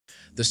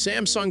The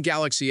Samsung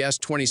Galaxy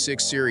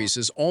S26 series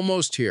is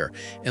almost here,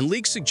 and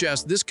leaks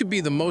suggest this could be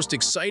the most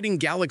exciting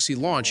Galaxy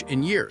launch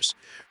in years.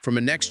 From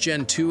a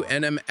next-gen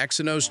 2nm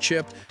Exynos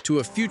chip to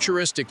a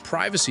futuristic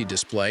privacy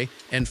display,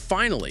 and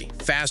finally,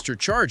 faster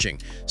charging,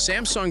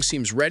 Samsung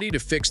seems ready to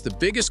fix the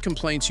biggest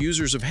complaints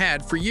users have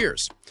had for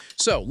years.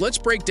 So, let's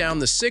break down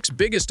the 6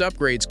 biggest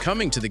upgrades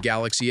coming to the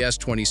Galaxy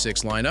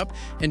S26 lineup,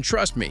 and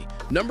trust me,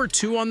 number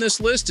 2 on this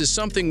list is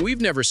something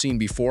we've never seen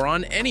before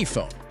on any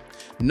phone.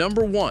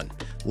 Number 1.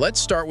 Let's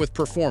start with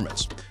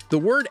performance. The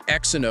word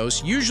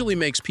Exynos usually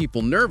makes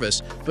people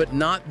nervous, but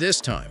not this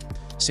time.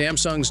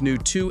 Samsung's new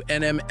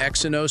 2nm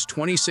Exynos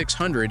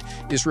 2600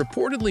 is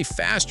reportedly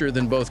faster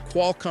than both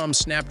Qualcomm's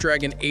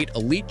Snapdragon 8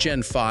 Elite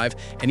Gen 5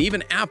 and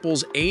even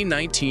Apple's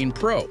A19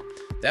 Pro.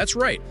 That's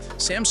right,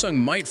 Samsung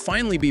might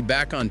finally be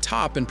back on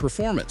top in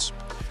performance.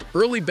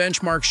 Early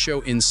benchmarks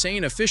show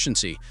insane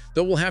efficiency,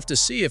 though we'll have to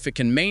see if it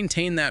can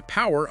maintain that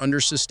power under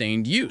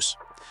sustained use.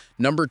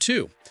 Number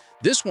 2.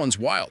 This one's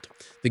wild.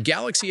 The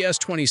Galaxy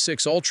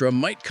S26 Ultra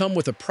might come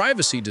with a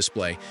privacy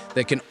display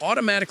that can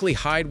automatically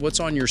hide what's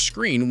on your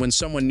screen when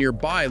someone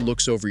nearby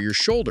looks over your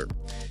shoulder.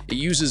 It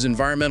uses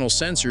environmental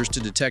sensors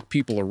to detect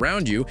people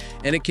around you,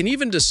 and it can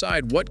even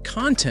decide what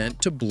content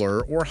to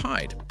blur or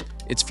hide.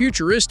 It's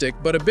futuristic,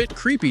 but a bit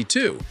creepy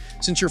too,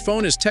 since your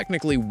phone is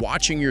technically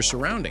watching your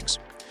surroundings.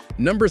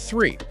 Number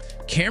 3.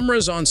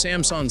 Cameras on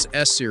Samsung's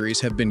S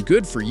series have been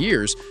good for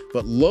years,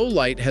 but low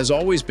light has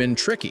always been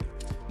tricky.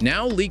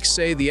 Now leaks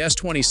say the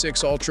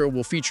S26 Ultra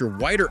will feature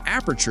wider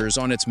apertures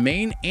on its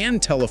main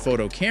and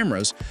telephoto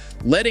cameras,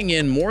 letting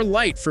in more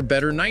light for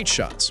better night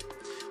shots.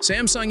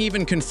 Samsung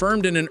even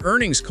confirmed in an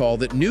earnings call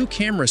that new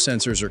camera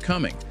sensors are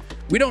coming.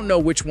 We don't know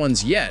which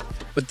ones yet,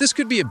 but this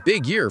could be a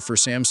big year for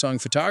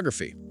Samsung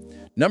photography.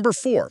 Number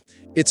 4.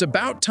 It's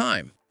about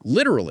time.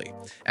 Literally.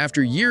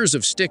 After years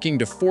of sticking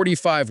to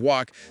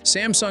 45-watt,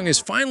 Samsung is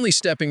finally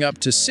stepping up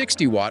to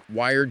 60-watt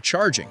wired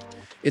charging.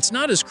 It's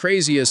not as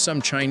crazy as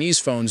some Chinese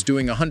phones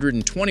doing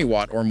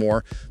 120-watt or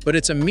more, but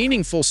it's a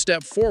meaningful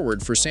step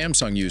forward for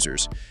Samsung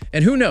users.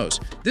 And who knows,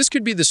 this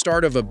could be the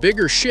start of a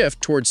bigger shift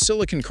towards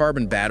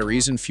silicon-carbon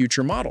batteries in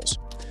future models.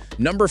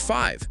 Number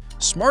 5.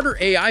 Smarter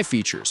AI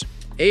features.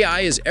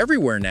 AI is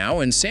everywhere now,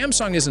 and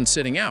Samsung isn't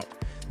sitting out.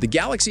 The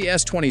Galaxy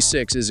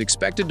S26 is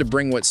expected to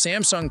bring what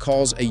Samsung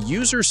calls a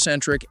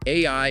user-centric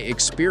AI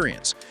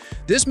experience.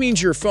 This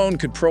means your phone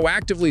could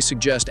proactively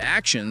suggest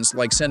actions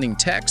like sending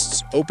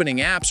texts, opening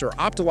apps, or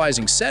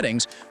optimizing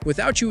settings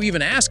without you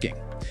even asking.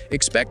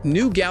 Expect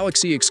new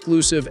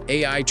Galaxy-exclusive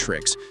AI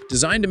tricks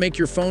designed to make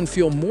your phone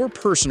feel more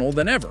personal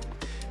than ever.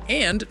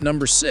 And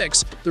number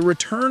 6, the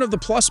return of the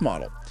Plus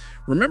model.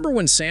 Remember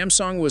when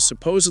Samsung was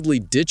supposedly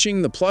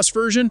ditching the Plus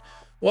version?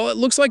 Well, it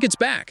looks like it's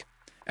back.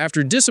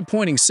 After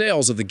disappointing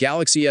sales of the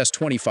Galaxy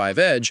S25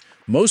 Edge,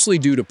 mostly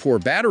due to poor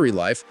battery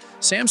life,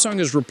 Samsung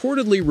is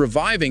reportedly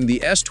reviving the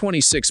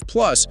S26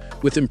 Plus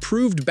with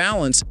improved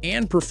balance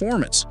and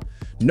performance.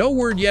 No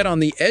word yet on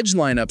the Edge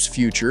lineup's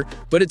future,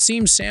 but it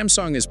seems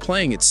Samsung is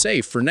playing it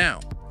safe for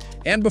now.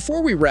 And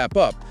before we wrap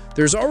up,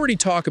 there's already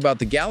talk about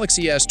the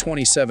Galaxy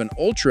S27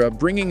 Ultra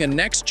bringing a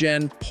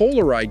next-gen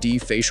Polar ID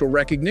facial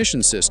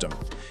recognition system.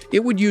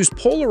 It would use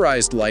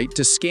polarized light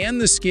to scan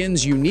the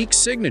skin's unique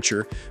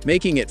signature,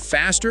 making it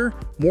faster,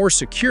 more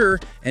secure,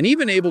 and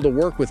even able to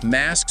work with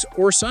masks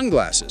or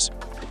sunglasses.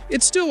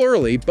 It's still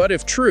early, but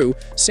if true,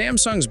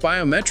 Samsung's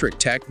biometric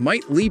tech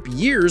might leap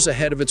years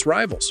ahead of its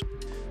rivals.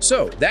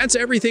 So, that's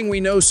everything we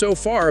know so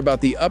far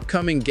about the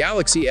upcoming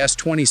Galaxy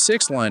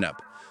S26 lineup.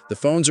 The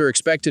phones are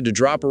expected to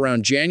drop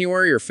around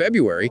January or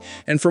February,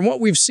 and from what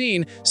we've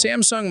seen,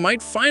 Samsung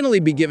might finally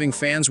be giving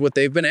fans what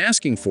they've been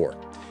asking for.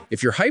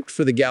 If you're hyped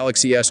for the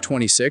Galaxy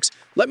S26,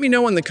 let me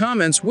know in the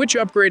comments which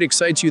upgrade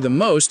excites you the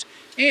most,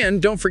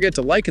 and don't forget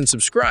to like and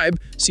subscribe.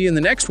 See you in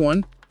the next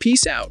one.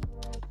 Peace out.